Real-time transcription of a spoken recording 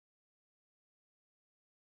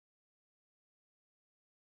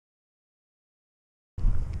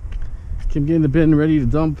I'm getting the bin ready to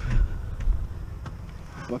dump.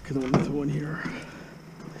 Bucket I'm gonna throw in here.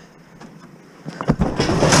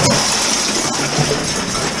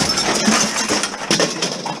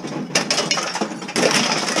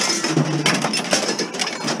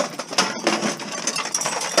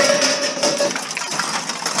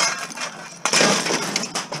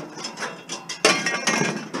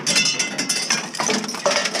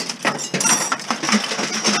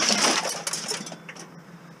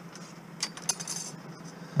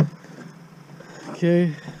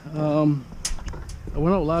 Okay, I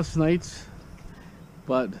went out last night,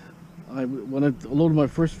 but when I loaded my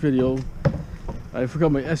first video, I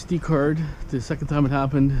forgot my SD card the second time it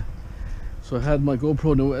happened. So I had my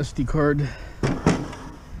GoPro no SD card,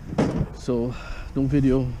 so no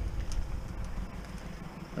video.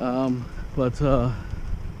 But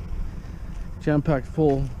jam-packed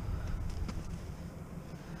full.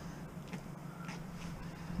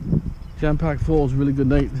 Jam-packed full is a really good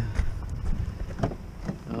night.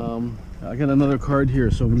 I got another card here,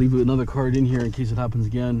 so I'm gonna leave another card in here in case it happens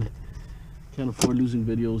again. Can't afford losing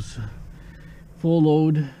videos. Full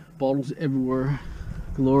load, bottles everywhere,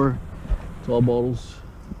 galore. It's all bottles.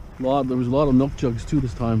 There was a lot of milk jugs too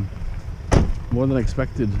this time, more than I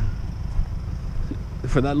expected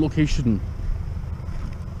for that location.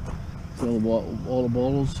 So all the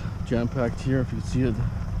bottles jam-packed here, if you can see it.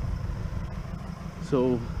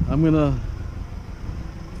 So what I'm gonna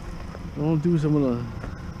do is I'm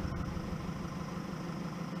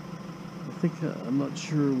not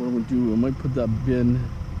sure what I'm gonna do. I might put that bin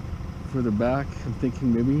further back. I'm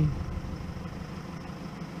thinking maybe.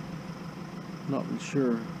 Not really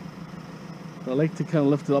sure. I like to kind of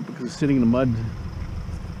lift it up because it's sitting in the mud.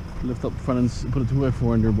 Lift up the front and put a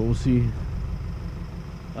 2x4 under, but we'll see.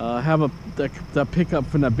 I have that pickup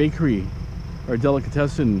from that bakery or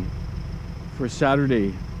delicatessen for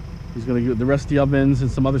Saturday. He's gonna get the rest of the ovens and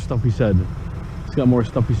some other stuff, he said. He's got more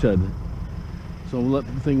stuff, he said. So we'll let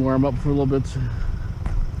the thing warm up for a little bit. I'm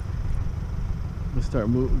gonna start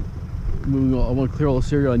moving. I want to clear all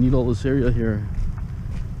this area. I need all this area here.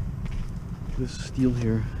 This steel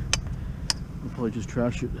here. I'll probably just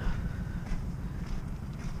trash it.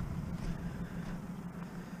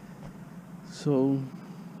 So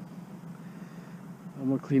I'm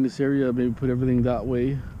gonna clean this area. Maybe put everything that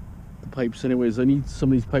way. The pipes, anyways. I need some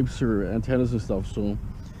of these pipes for antennas and stuff. So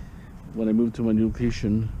when I move to my new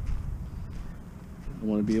location, I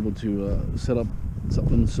want to be able to set up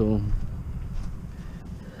something. So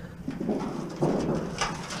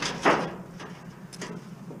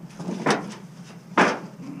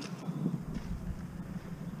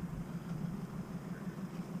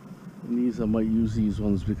and these, I might use these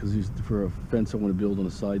ones because these for a fence I want to build on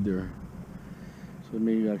the side there. So I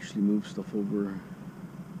may actually move stuff over.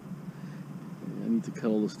 I need to cut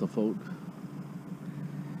all this stuff out.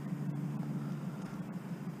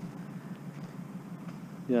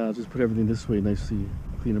 Yeah, I'll just put everything this way, nicely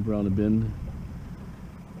clean up around the bin.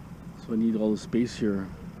 So I need all the space here.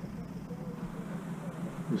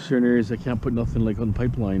 There's certain areas I can't put nothing like on the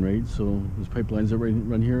pipeline, right? So there's pipelines that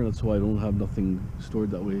run here. That's why I don't have nothing stored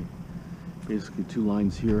that way. Basically 2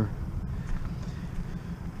 lines here.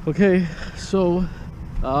 Okay, so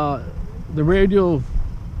the radio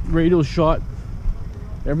shot.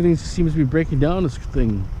 Everything seems to be breaking down this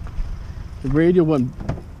thing. The radio went,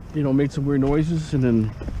 made some weird noises, and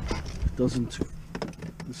then it doesn't.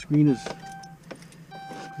 The screen is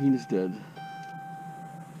dead.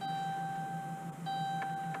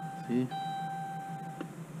 See?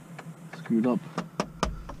 Screwed up.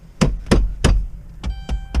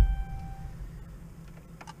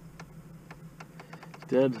 It's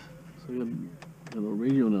dead. So I got no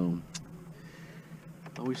radio now.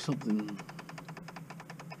 Always something.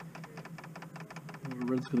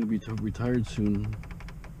 Red's gonna be retired soon.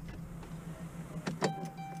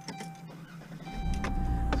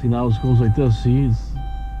 See, now it goes like this. See, it's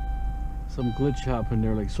some glitch happened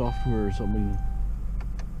there, like software or something.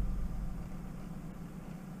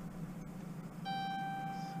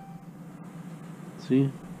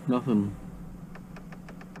 See, nothing.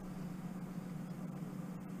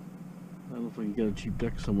 I don't know if I can get a cheap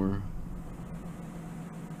deck somewhere.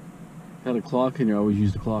 Had a clock in there. I always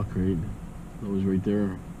use the clock, right? That was right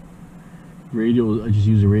there. Radio, I just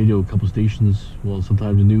use the radio, a couple stations. Well,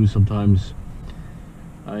 sometimes the news, sometimes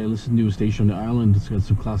I listen to a station on the island. It's got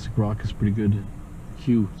some classic rock. It's pretty good.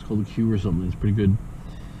 Q. It's called a Q or something. It's pretty good.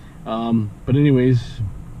 But anyways,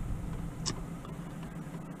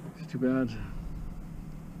 it's too bad.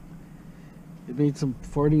 It made some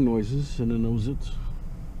farting noises, and then that was it.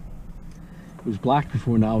 It was black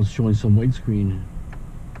before. Now it's showing some white screen.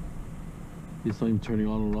 It's not even turning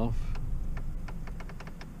on and off.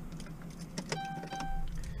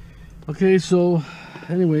 Okay, so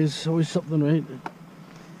anyways, always something, right?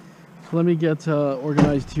 So let me get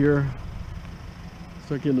organized here,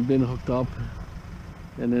 start getting the bin hooked up,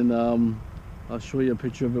 and then I'll show you a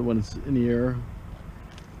picture of it when it's in the air.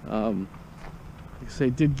 Like I say, I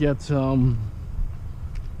did get all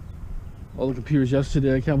the computers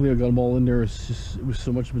yesterday. I can't believe I got them all in there. It was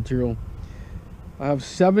so much material. I have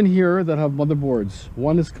 7 here that have motherboards.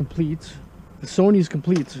 1 is complete. The Sony is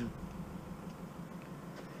complete.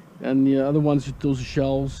 And the other ones, those are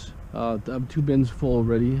shelves. I have 2 bins full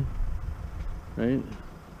already. Right?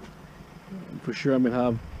 For sure I'm gonna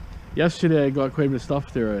have. Yesterday I got quite a bit of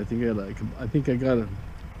stuff there. I think I got to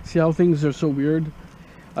see how things are so weird.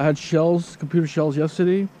 I had shells, computer shells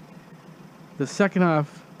yesterday. The second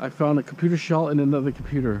half I found a computer shell and another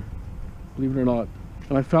computer. Believe it or not.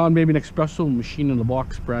 And I found maybe an espresso machine in the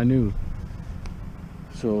box, brand new.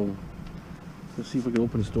 So let's see if we can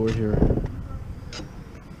open this door here.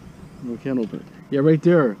 No, we can't open it. Yeah, right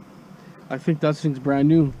there. I think that thing's brand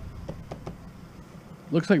new.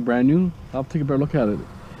 Looks like brand new. I'll take a better look at it.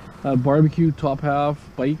 Barbecue, top half,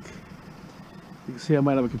 bike. You can see I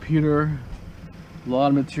might have a computer. A lot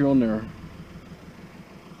of material in there.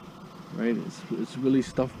 Right? It's really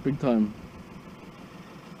stuffed big time.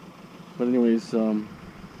 But anyways, this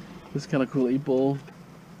is kind of cool 8-ball.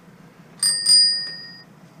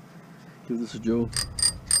 Give this a Joe.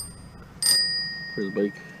 For the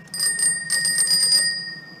bike.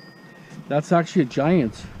 That's actually a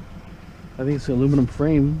Giant. I think it's an aluminum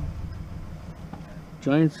frame.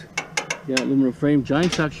 Giants, yeah, aluminum frame.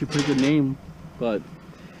 Giant's actually a pretty good name, but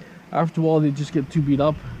after a while they just get too beat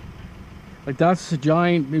up. Like that's a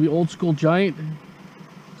Giant, maybe old school Giant.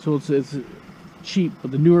 So it's cheap,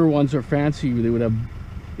 but the newer ones are fancy. They would have,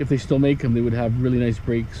 if they still make them, they would have really nice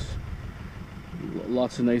brakes,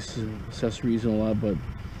 lots of nice accessories and all that. But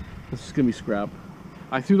this is gonna be scrap.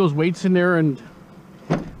 I threw those weights in there, and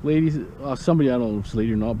ladies, somebody, I don't know if it's a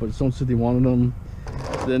lady or not, but someone said they wanted them.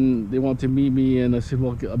 Then they wanted to meet me, and I said,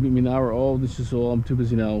 well, meet me an hour. Oh, this is all, I'm too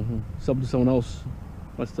busy now. It's up to someone else.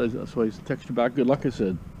 That's why I texted you back. Good luck, I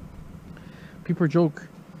said. People joke.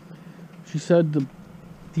 She said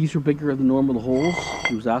these were bigger than normal, the holes.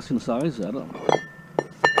 She was asking the size. I don't know.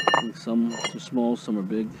 I think some are small, some are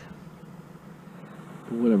big.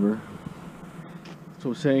 But whatever. So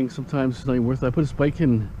I'm saying sometimes it's not even worth it. I put this bike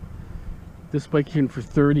in for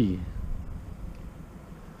 30.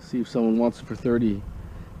 See if someone wants it for 30.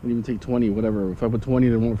 And even take 20, whatever. If I put 20,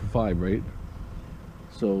 they want it for 5, right?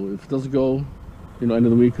 So if it doesn't go, you know, end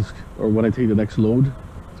of the week, or when I take the next load,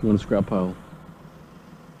 it's going to scrap pile.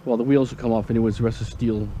 Well, the wheels will come off anyways, the rest is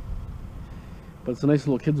steel. But it's a nice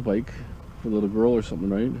little kid's bike for a little girl or something,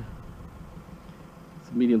 right? It's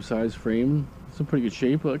a medium-sized frame. It's in pretty good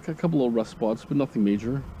shape. Like a couple little rust spots, but nothing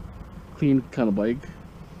major. Clean kind of bike.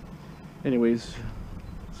 Anyways,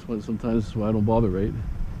 sometimes that's why I don't bother, right?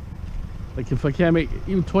 Like if I can't make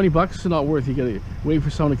even 20 bucks, it's not worth it. You gotta wait for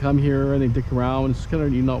someone to come here and they dick around. It's kind of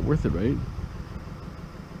not worth it, right?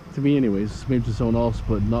 To me, anyways. Maybe to someone else,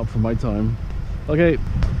 but not for my time. Okay,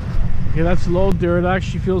 that's the load there. It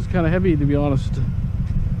actually feels kind of heavy, to be honest.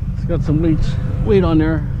 It's got some weight on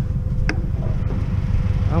there.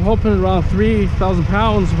 I'm hoping around 3,000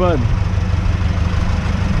 pounds, but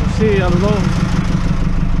we'll see. I don't know.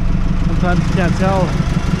 Sometimes you can't tell. I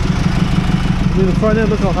mean, the front end,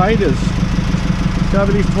 look how high it is. It's got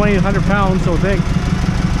at least 2,800 pounds, so I think.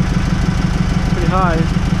 Pretty high.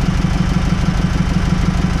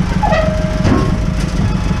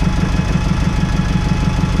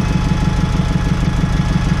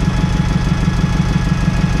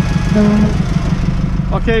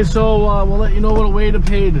 Okay, so we'll let you know what a weight I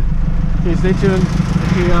paid. Okay, stay tuned.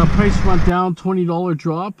 Okay, price went down, $20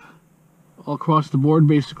 drop all across the board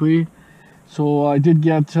basically. So I did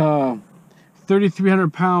get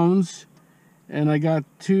 3,300 pounds, and I got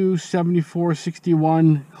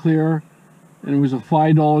 $274.61 clear, and it was a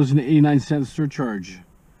 $5.89 surcharge.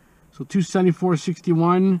 So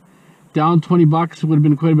 $274.61 down 20 bucks. It would have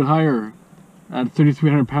been quite a bit higher at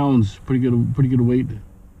 3,300 pounds. Pretty good weight.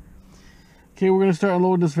 Okay, we're gonna start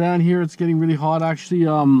unloading this van here. It's getting really hot, actually.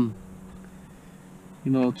 You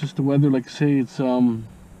know, just the weather, like I say, it's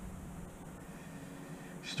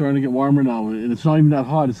starting to get warmer now, and it's not even that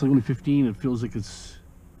hot. It's like only 15. It feels like it's,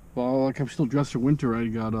 well, like I'm still dressed for winter. I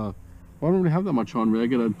got well, I don't really have that much on, right? I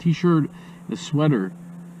got a t-shirt and a sweater.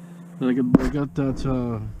 Then I got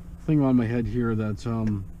that thing on my head here. That what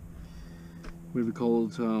do they call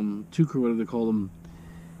it? Toque, or whatever they call them.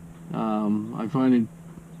 I find it,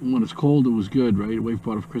 when it's cold, it was good, right? Wife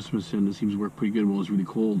bought it for Christmas, and it seems to work pretty good when it's really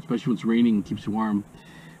cold, especially when it's raining. It keeps you warm.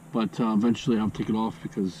 But eventually I'll take it off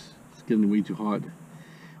because it's getting way too hot.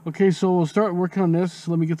 Okay, so we'll start working on this.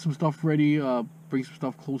 Let me get some stuff ready, bring some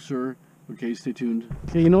stuff closer. Okay, stay tuned.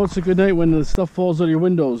 Okay, you know it's a good night when the stuff falls out of your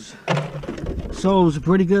windows. So it was a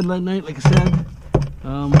pretty good night, like I said.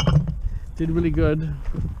 Did really good.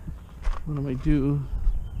 What do I do?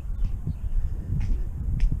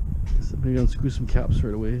 So maybe I'll screw some caps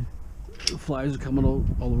right away. The flies are coming out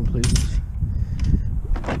all over places.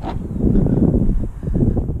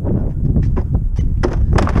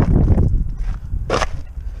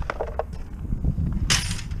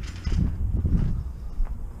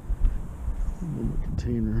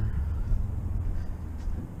 Container.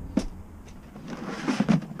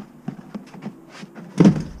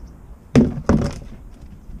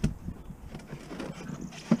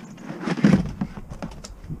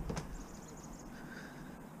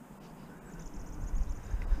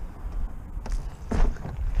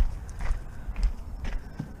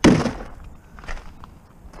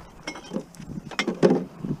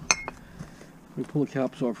 We pull the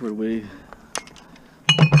caps off right away.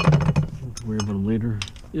 Don't worry about them later.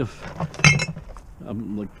 If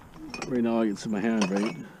I'm like right now, it's in my hand,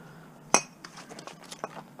 right?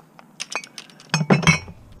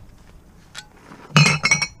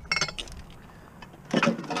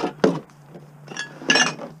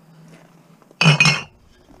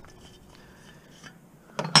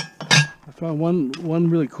 I found one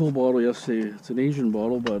really cool bottle yesterday. It's an Asian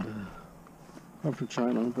bottle, but not from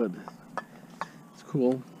China, but it's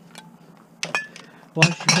cool. Well,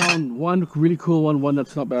 I actually found one really cool one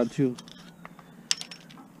that's not bad too.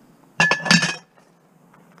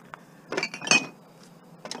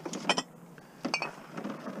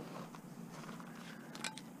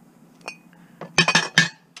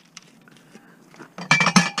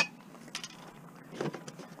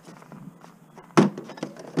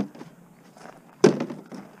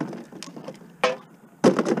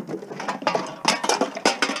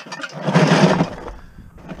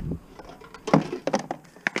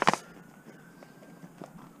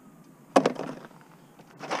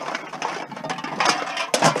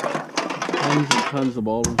 Tons and tons of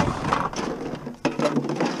bottles.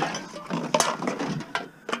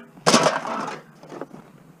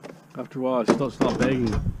 After a while, I stopped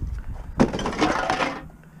begging.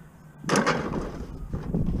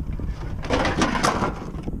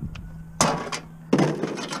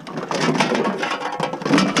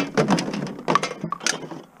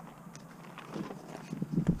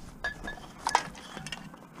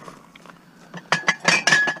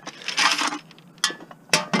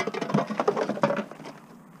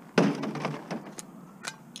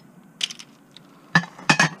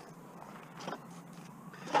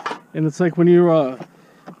 And it's like when you got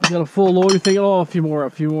a full load, you think, oh, a few more,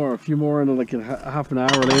 and then like half an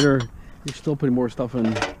hour later, you're still putting more stuff in.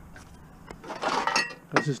 I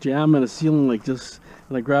was just jamming a ceiling like this,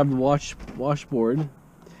 and I grabbed the washboard.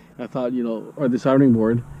 I thought, you know, or the soldering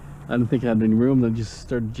board. I didn't think I had any room. Then just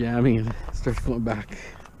started jamming and started going back.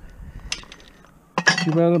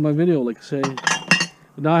 Too bad on my video, like I say.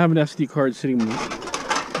 But now I have an SD card sitting.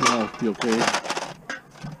 Now it'll be okay.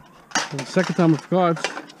 And the second time I forgot.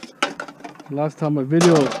 Last time my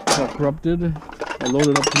video got corrupted, I loaded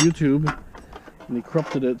it up to YouTube and he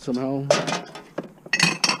corrupted it somehow.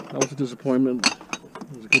 That was a disappointment.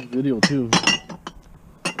 It was a good video too.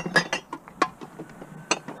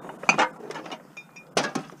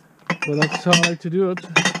 But that's how I like to do it.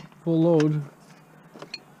 Full load.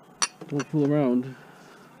 Don't fool around.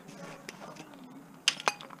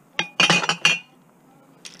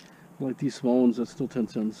 Like these small ones, that's still 10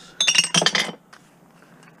 cents.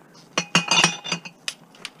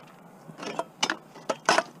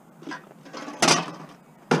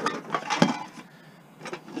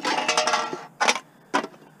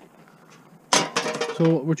 So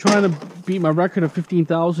we're trying to beat my record of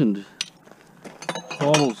 15,000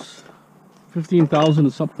 bottles. 15,000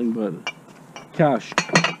 is something, but cash.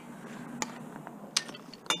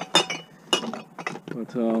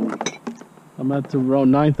 But I'm at around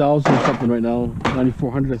 9,000 or something right now.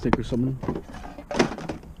 9,400 I think or something.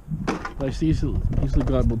 But I easily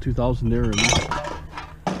got about 2,000 there. And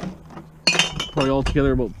probably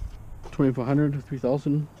altogether about 2,500,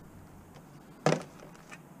 3,000.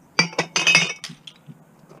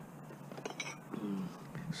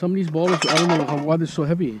 Some of these bottles, I don't know why they're so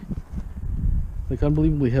heavy. Like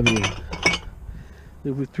unbelievably heavy.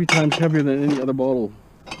 They're 3 times heavier than any other bottle.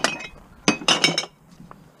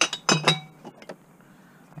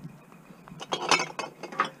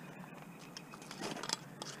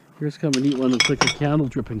 Here's kind of a neat one. It's like a candle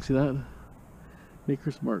dripping. See that?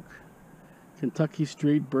 Maker's Mark. Kentucky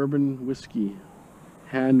Straight Bourbon Whiskey.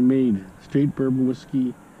 Handmade. Straight Bourbon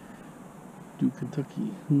Whiskey. Duke,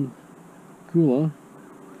 Kentucky. Cool, huh?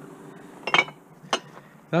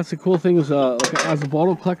 That's the cool thing is, like as a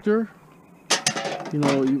bottle collector, you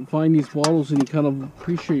know, you find these bottles and you kind of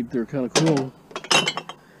appreciate they're kind of cool.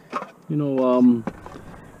 You know,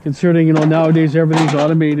 considering, you know, nowadays everything's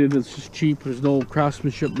automated, it's just cheap. There's no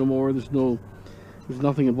craftsmanship no more. There's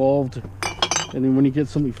nothing involved. And then when you get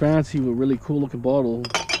something fancy with a really cool looking bottle,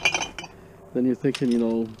 then you're thinking, you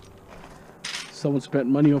know, someone spent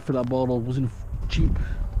money for that bottle. It wasn't cheap.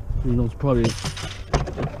 You know, it's probably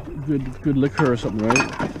good liquor or something,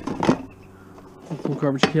 right? A full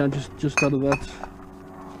garbage can just out of that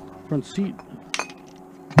front seat.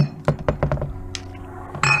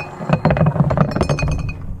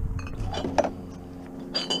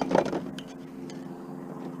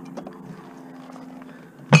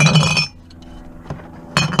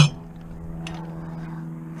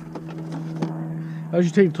 I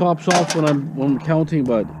usually take tops off when I'm counting,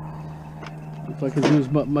 but if I can do as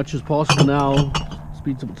much as possible now,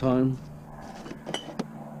 speeds up the time.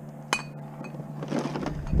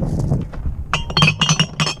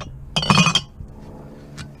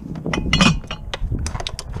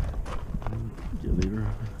 Get later.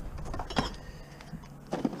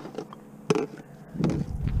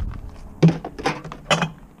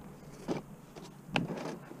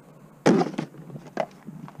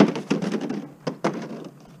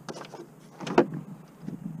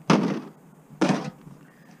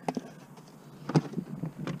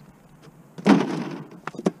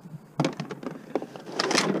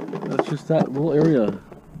 Just that little area.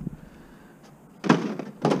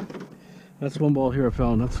 That's one ball here I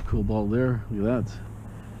found. That's a cool ball there. Look at that.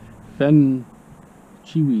 Fen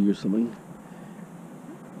Chiwi or something.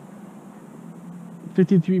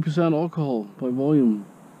 53% alcohol by volume.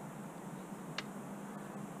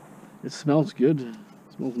 It smells good. It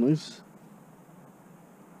smells nice.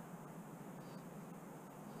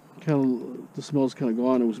 The smell's kind of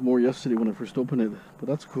gone. It was more yesterday when I first opened it, but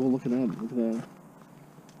that's cool. Look at that. Look at that.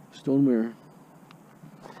 Stoneware.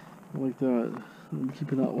 I like that. I'm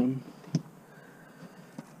keeping that one.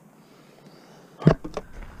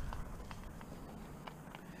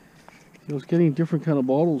 I was getting different kind of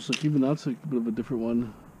bottles, like even that's a bit of a different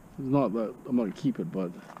one. It's not that I'm not gonna keep it,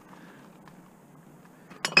 but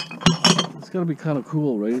it's gotta be kind of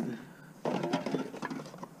cool, right?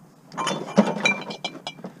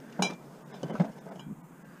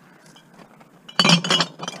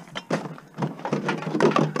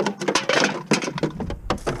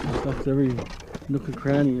 Every nook and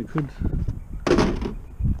cranny I could.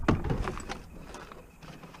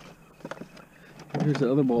 Here's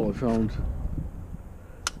the other ball I found.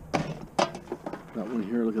 That one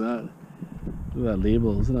here, look at that. Look at that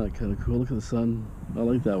label, isn't that kind of cool? Look at the sun. I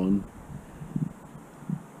like that one.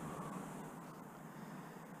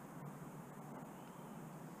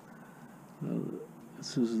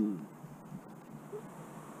 This is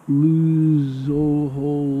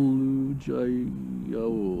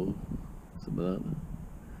Luzoholujayo. Something like that.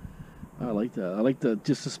 I like that. I like that,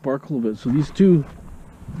 just the sparkle of it. So these two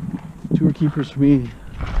are keepers for me.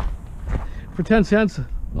 For 10 cents,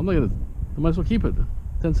 I might as well keep it.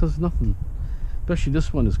 10 cents is nothing. Especially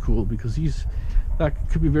this one is cool because that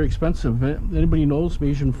could be very expensive. Anybody knows, my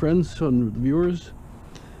Asian friends and viewers,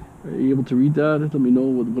 are you able to read that? Let me know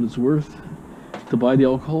what it's worth to buy the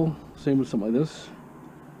alcohol. Same with something like this.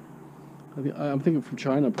 I'm thinking from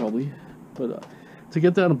China probably, but to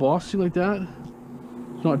get that in a box like that,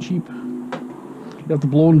 it's not cheap. You have to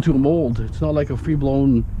blow it into a mold. It's not like a free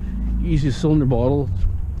blown, easy cylinder bottle. It's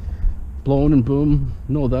blown and boom.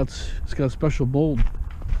 No, it's got a special mold.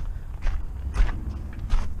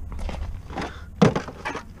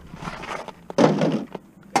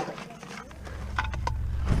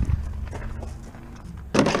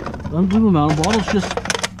 Unbelievable amount of bottles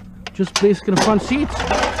just basically in the front seats.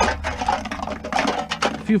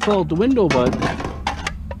 A few fell out the window, but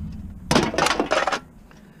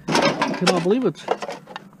I cannot believe it.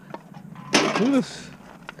 Look at this.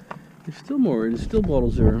 There's still more. There's still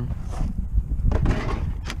bottles there.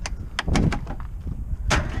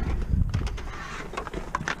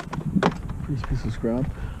 Nice piece of scrap.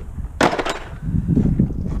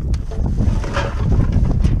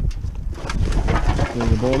 There's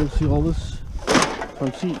the bottle. See all this?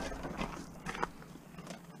 Front seat.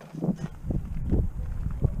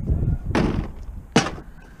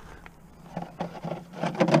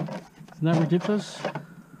 Isn't that ridiculous?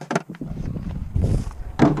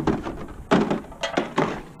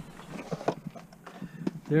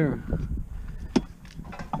 There.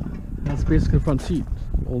 That's basically the front seat.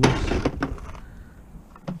 All this.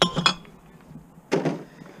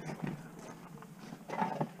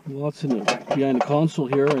 Lots in it. Behind the console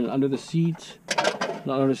here and under the seat.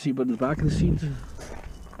 Not under the seat, but in the back of the seat.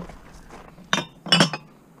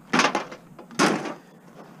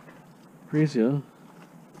 Crazy, huh?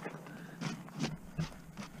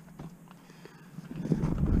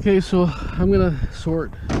 Okay, so I'm gonna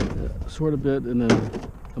sort a bit and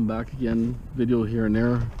then come back again. Video here and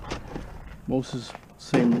there. Most is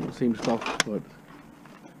same stuff, but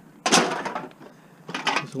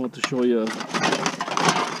just want to show you,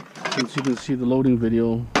 since you can see the loading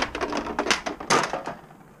video.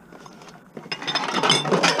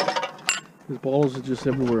 These bottles are just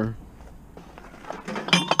everywhere.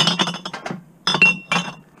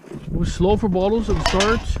 It was slow for bottles at the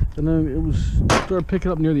start, and then it started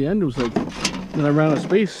picking up near the end. It was like, then I ran out of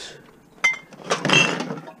space.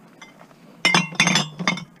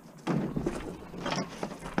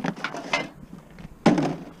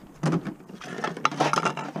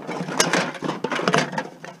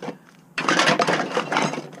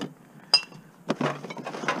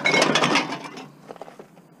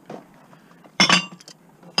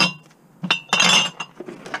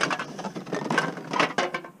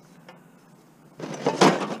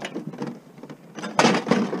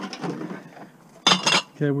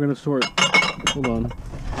 Okay, we're gonna sort. Hold on.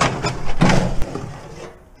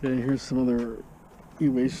 Okay, here's some other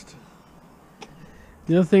e-waste.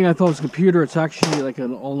 The other thing I thought was a computer. It's actually like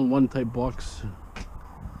an all-in-one type box.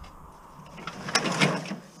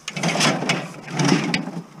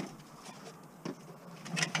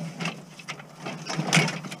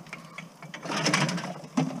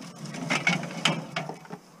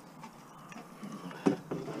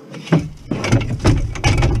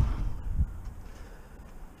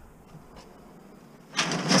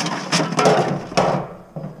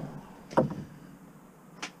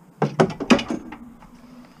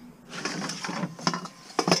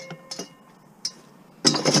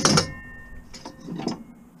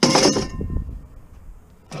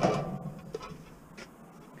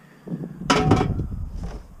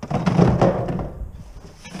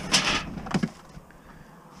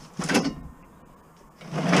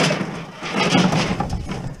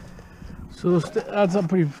 So this adds up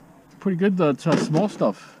pretty good. That's small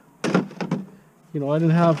stuff. You know, I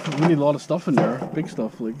didn't have really a lot of stuff in there, big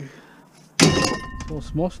stuff. Like, it's all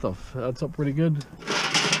small stuff. Adds up pretty good.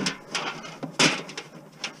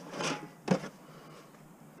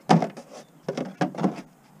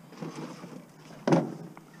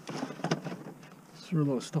 There's a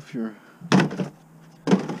lot of stuff here.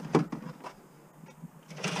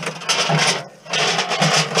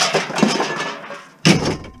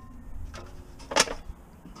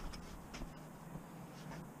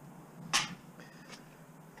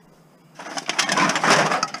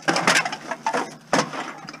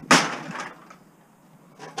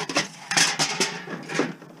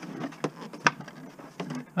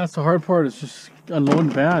 That's the hard part, is just unloading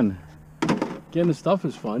the van. Getting the stuff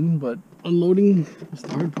is fun, but unloading is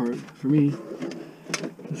the hard part for me.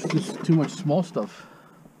 It's just too much small stuff.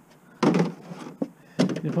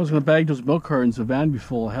 If I was going to bag those milk cartons, the van would be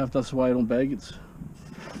full. That's why I don't bag it.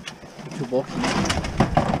 It's too bulky.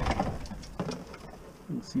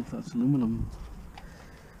 Let's see if that's aluminum.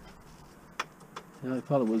 Yeah, I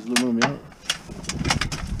thought it was aluminum, yeah.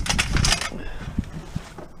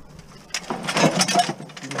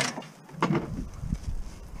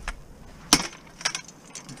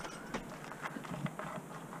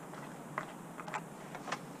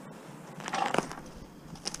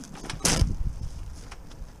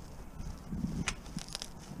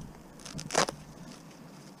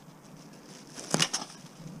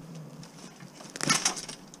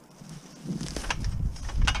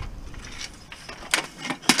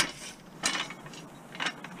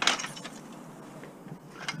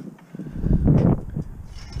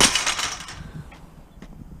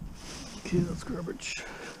 Okay, that's garbage.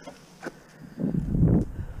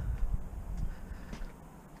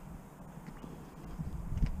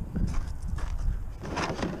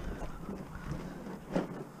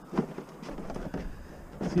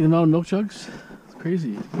 See the amount of milk jugs? It's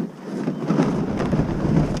crazy.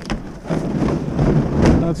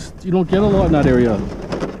 You don't get a lot in that area.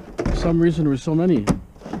 For some reason there were so many.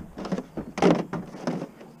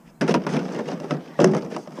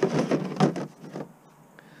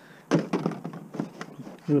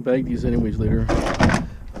 I'm gonna bag these anyways later.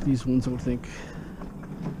 These ones, I would think.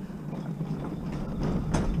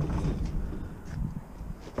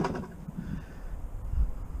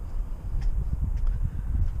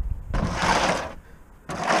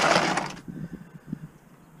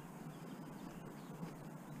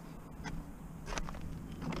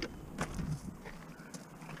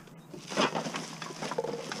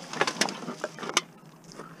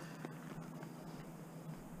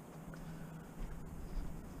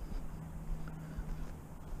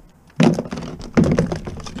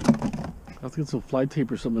 I have to get some fly tape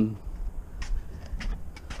or something.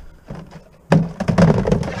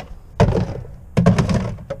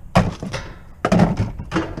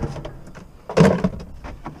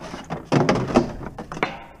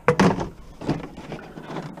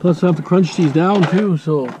 Plus I have to crunch these down too,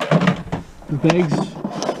 so the bags,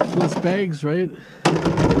 less bags, right?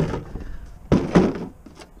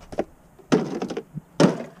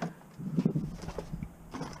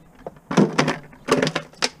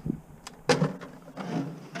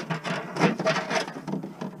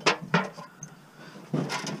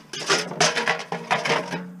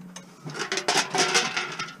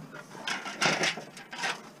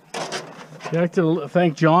 I'd like to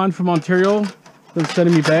thank John from Ontario for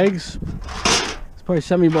sending me bags. He's probably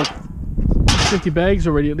sent me about 50 bags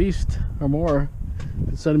already at least, or more.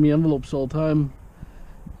 He's sending me envelopes all the time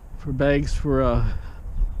for bags for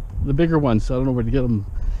the bigger ones. I don't know where to get them.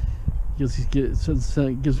 Gives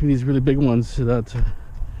me these really big ones that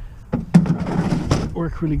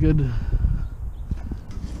work really good.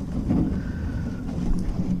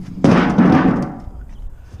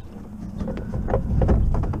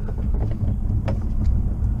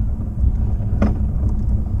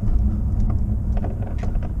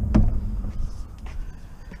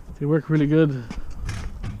 They work really good.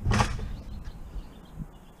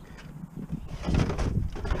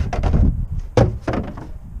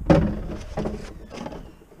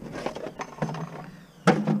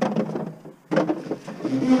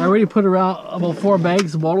 I already put around about 4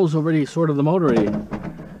 bags of bottles already, sorted them out already.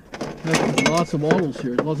 There's lots of bottles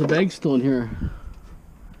here, lots of bags still in here.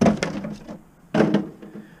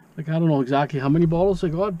 Like, I don't know exactly how many bottles I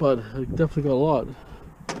got, but I definitely got a lot.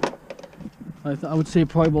 I would say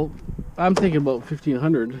probably about, I'm thinking about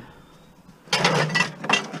 1,500.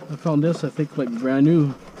 I found this, I think, like brand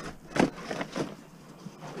new.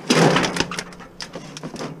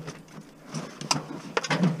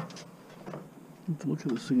 Let's look at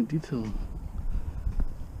this thing in detail.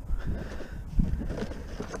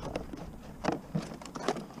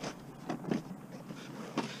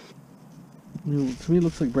 You know, to me it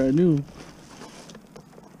looks like brand new.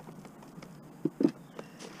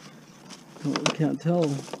 I can't tell.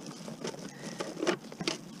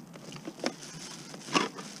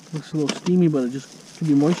 Looks a little steamy, but it just could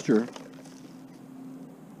be moisture.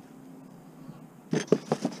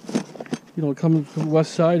 You know, coming from the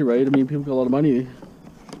west side, right? I mean, people got a lot of money.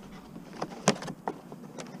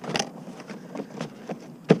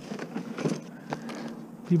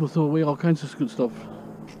 People throw away all kinds of good stuff.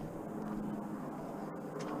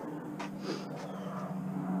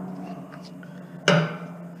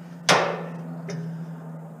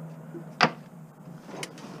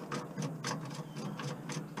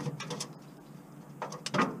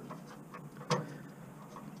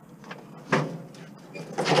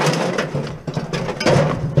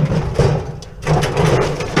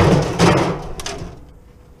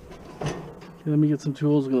 Okay, let me get some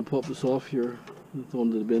tools. I'm going to pop this off here and throw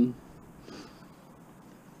into the bin.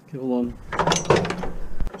 Okay, hold on.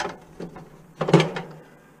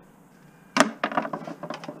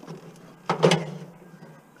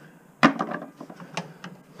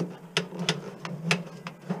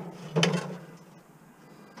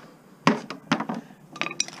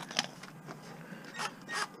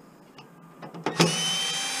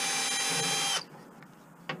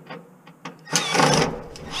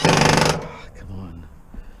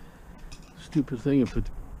 Stupid thing, if it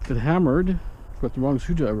hammered, got the wrong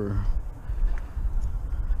screwdriver.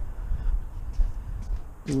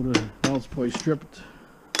 It would have, now it's probably stripped.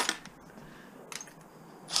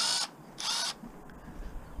 That's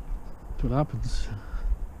what happens.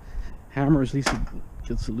 Hammers, at least it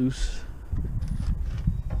gets it loose.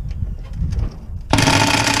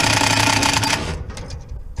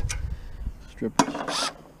 Stripped.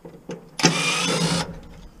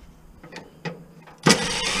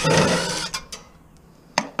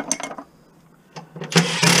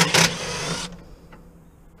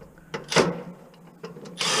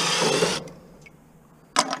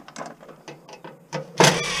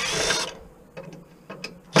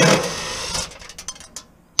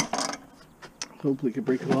 Hopefully, could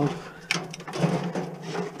break it off.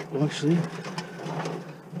 Well, actually,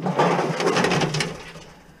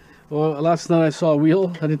 well, last night I saw a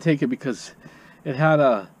wheel. I didn't take it because it had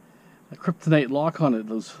a kryptonite lock on it.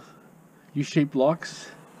 Those U-shaped locks.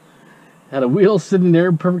 It had a wheel sitting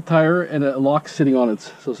there, perfect tire, and a lock sitting on it.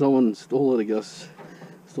 So someone stole it, I guess.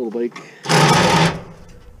 Stole the bike.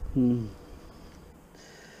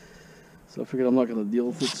 So I figured I'm not going to deal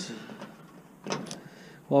with it.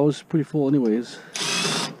 Well, it was pretty full anyways.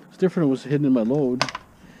 It's different, it was hidden in my load.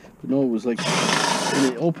 But no, it was like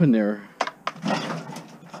in the open there.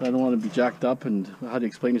 I don't want to be jacked up. And how do you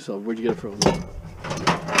explain yourself? Where'd you get it from?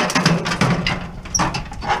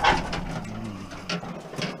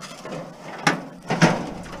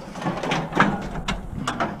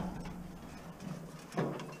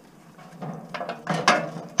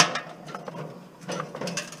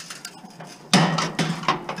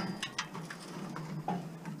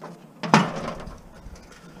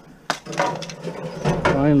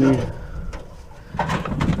 Finally.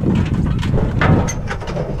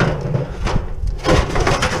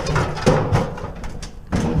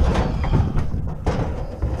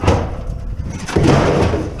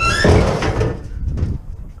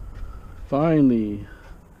 Finally.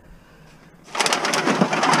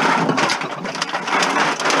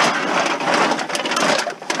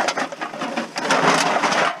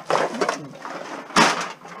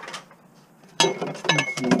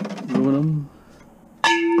 Aluminum.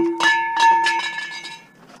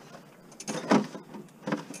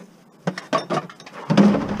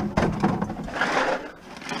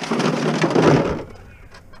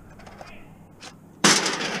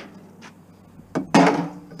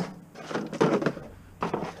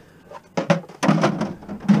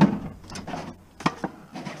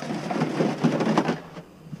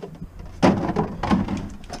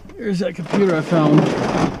 Here's that computer I found.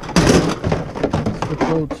 Stripped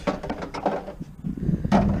out.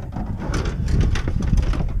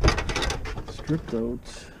 Stripped out.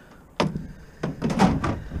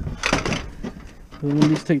 Let me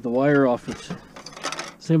just take the wire off it.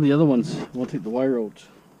 Same with the other ones. I won't take the wire out.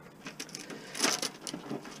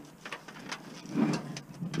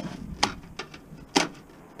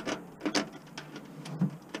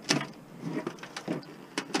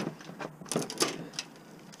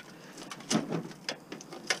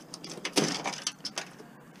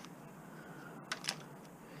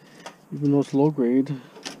 Even though it's low grade,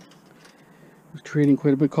 it's trading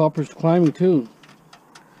quite a bit. Copper's climbing too.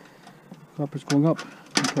 Copper's going up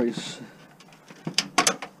in price.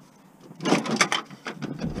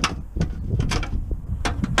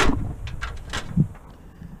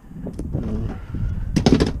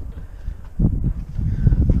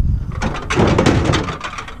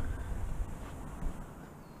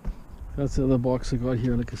 That's the other box I got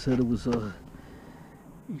here. Like I said, it was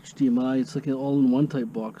HDMI. It's like an all-in-one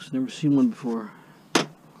type box. Never seen one before.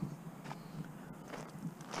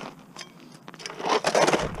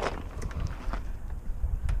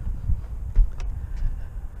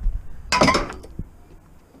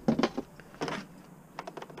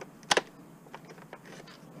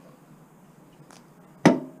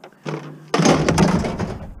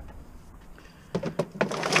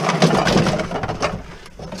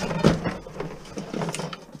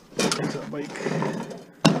 What's that bike?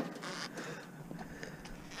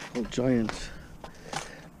 Oh, giant.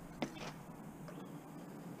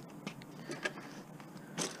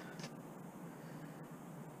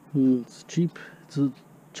 It's cheap. It's a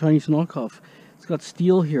Chinese knockoff. It's got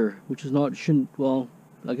steel here, which is not, shouldn't, well,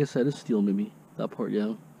 I guess that is steel maybe. That part,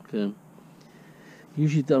 yeah. Okay.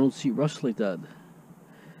 Usually I don't see rust like that.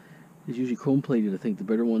 It's usually chrome plated, I think, the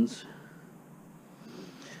better ones.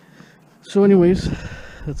 So anyways,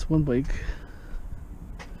 that's one bike.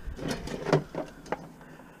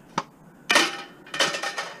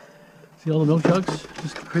 See all the milk jugs?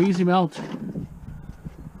 Just a crazy amount.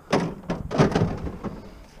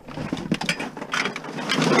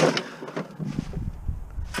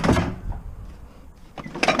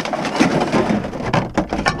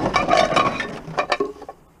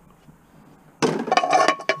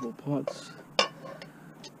 Little pots.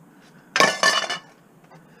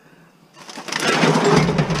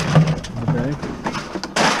 Okay.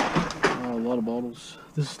 Oh, a lot of bottles.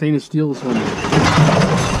 This is stainless steel, this one.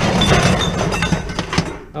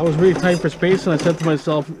 I was really tight for space, and I said to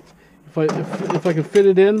myself, if I can fit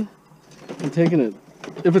it in, I'm taking it.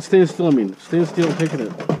 If it's stainless steel, I mean. Stainless steel, I'm taking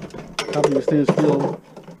it. Happy with stainless steel,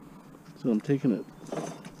 so I'm taking it.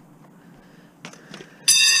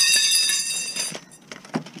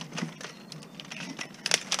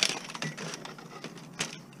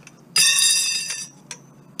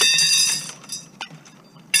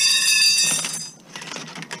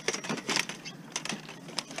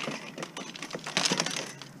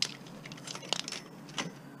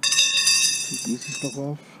 Easy stuff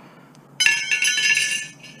off.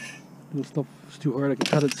 This stuff is too hard, I can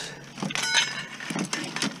cut it.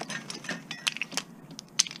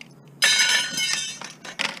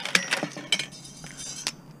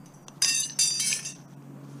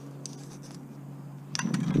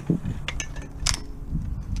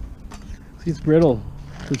 See, it's brittle.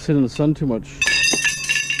 It sit in the sun too much.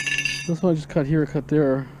 This one I just cut here, cut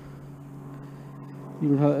there.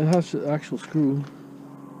 Even it has an actual screw.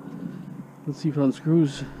 Let's see if it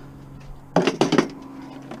unscrews.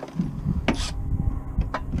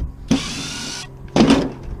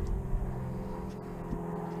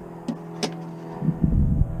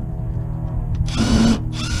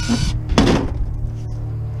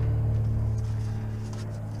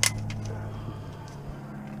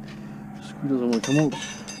 Screw doesn't want to come out.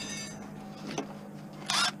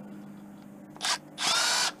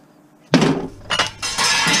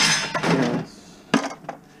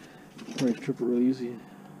 Strip it really easy.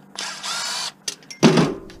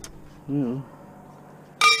 Yeah.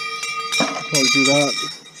 Probably do that.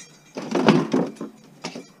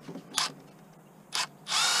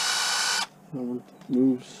 That one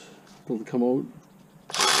moves, doesn't come out.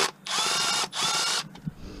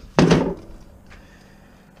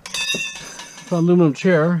 Found an aluminum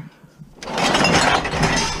chair.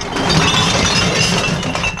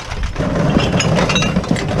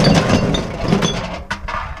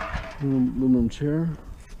 Aluminum chair.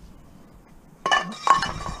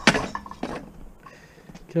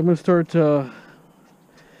 Okay, I'm going to start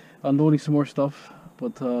unloading some more stuff,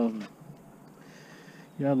 but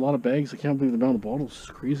yeah, a lot of bags. I can't believe the amount of bottles. It's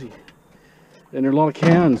crazy. And there are a lot of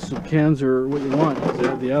cans, so cans are what you want.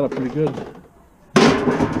 They add up pretty good.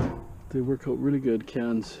 They work out really good,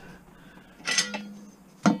 cans.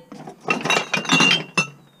 The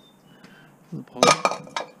pot.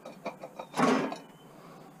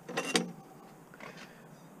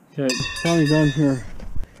 Okay, finally done here.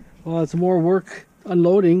 Well, it's more work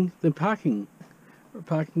unloading than packing. Or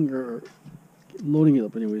loading it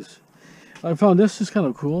up anyways. I found this is kind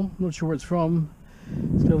of cool. I'm not sure where it's from.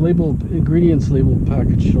 It's got a label, ingredients label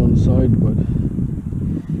package on the side, but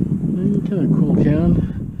kind of cool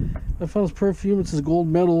can. I found this perfume. It says gold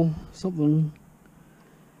medal something.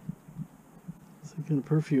 It's a kind of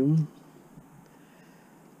perfume.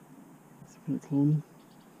 It's a kind of cologne.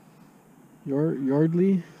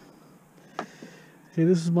 Yardley. Okay,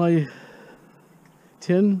 this is my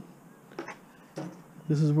tin.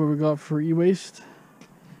 This is where we got for e-waste.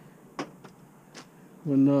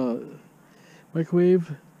 When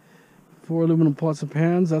microwave, 4 aluminum pots and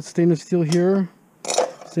pans. That's stainless steel here.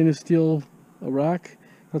 Stainless steel rack.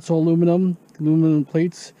 That's all aluminum. Aluminum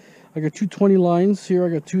plates. I got 220 lines here. I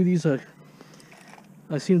got 2 of these. I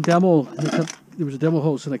seen a demo. There was a demo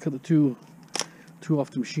host, and I cut the two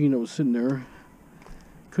off the machine that was sitting there.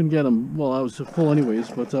 Couldn't get them. Well, I was full anyways,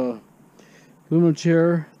 but aluminum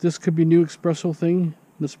chair. This could be new espresso thing.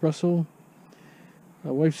 Nespresso.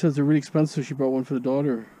 My wife says they're really expensive. She brought one for the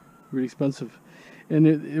daughter. Really expensive. And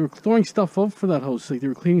they were throwing stuff up for that house. Like they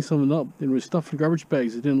were cleaning something up. And it was stuff in garbage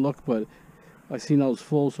bags. It didn't look, but I seen I was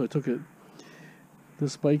full, so I took it.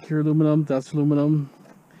 This bike here, aluminum. That's aluminum.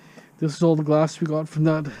 This is all the glass we got from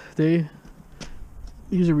that day.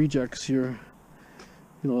 These are rejects here.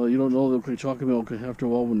 You know, you don't know they look like chocolate milk after a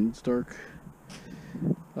while when it's dark.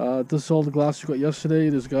 This is all the glass we got yesterday.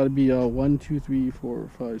 There's got to be 1, 2, 3, 4,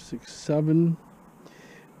 5, 6, 7.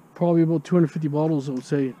 Probably about 250 bottles, I would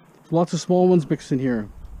say. Lots of small ones mixed in here.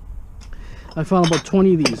 I found about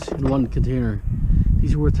 20 of these in one container.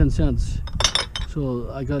 These are worth 10 cents.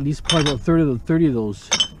 So I got at least probably about 30 of those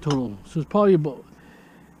total. So it's probably about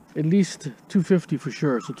at least 250 for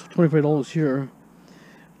sure. So it's $25 here.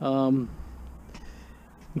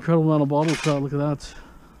 Incredible amount of bottles. Look at that.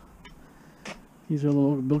 These are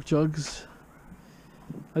little milk jugs.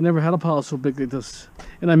 I never had a pile so big like this.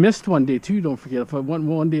 And I missed one day too, don't forget. If I went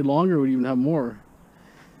one day longer, I would even have more.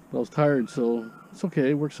 But I was tired, so it's okay,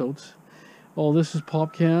 it works out. All this is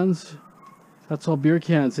pop cans. That's all beer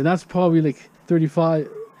cans. And that's probably like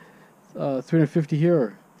 350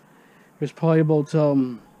 here. There's probably about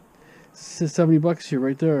 70 bucks here,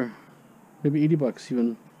 right there. Maybe 80 bucks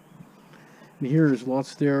even. And here there's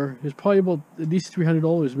lots there. There's probably about at least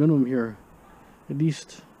 $300 minimum here. At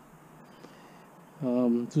least.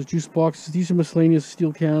 Those juice boxes, these are miscellaneous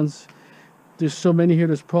steel cans. There's so many here,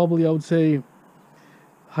 there's probably, I would say,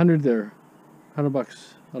 100 there. 100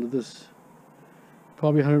 bucks out of this.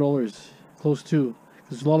 Probably $100, close to.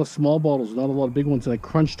 There's a lot of small bottles, not a lot of big ones, and I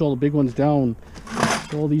crunched all the big ones down.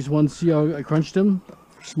 So all these ones, see how I crunched them?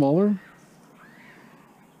 Smaller.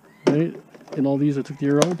 Right? And all these I took the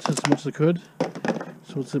air out as much as I could.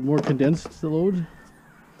 So it's more condensed, the load.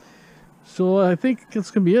 So I think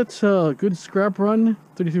that's going to be it. Good scrap run,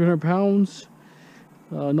 3,300 pounds.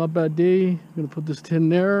 Not bad day. I'm going to put this tin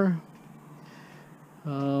there.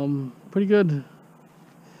 Pretty good.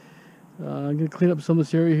 I'm going to clean up some of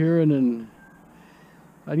this area here, and then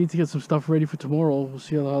I need to get some stuff ready for tomorrow. We'll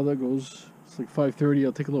see how that goes. It's like 5:30.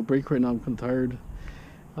 I'll take a little break right now. I'm kind of tired.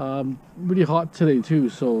 Really hot today too,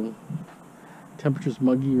 so Temperature's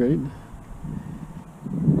muggy, right?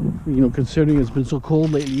 You know, considering it's been so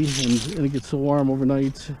cold lately and it gets so warm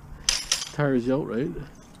overnight, tires you out, right?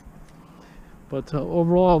 But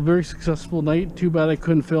overall, very successful night. Too bad I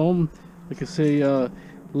couldn't film. Like I say,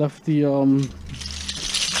 left the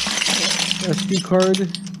SD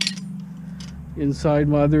card inside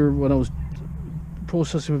my other, when I was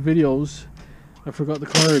processing videos. I forgot the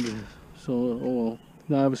card, so oh well.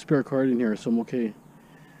 Now I have a spare card in here, so I'm okay.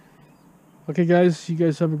 Okay guys, you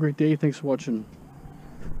guys have a great day. Thanks for watching.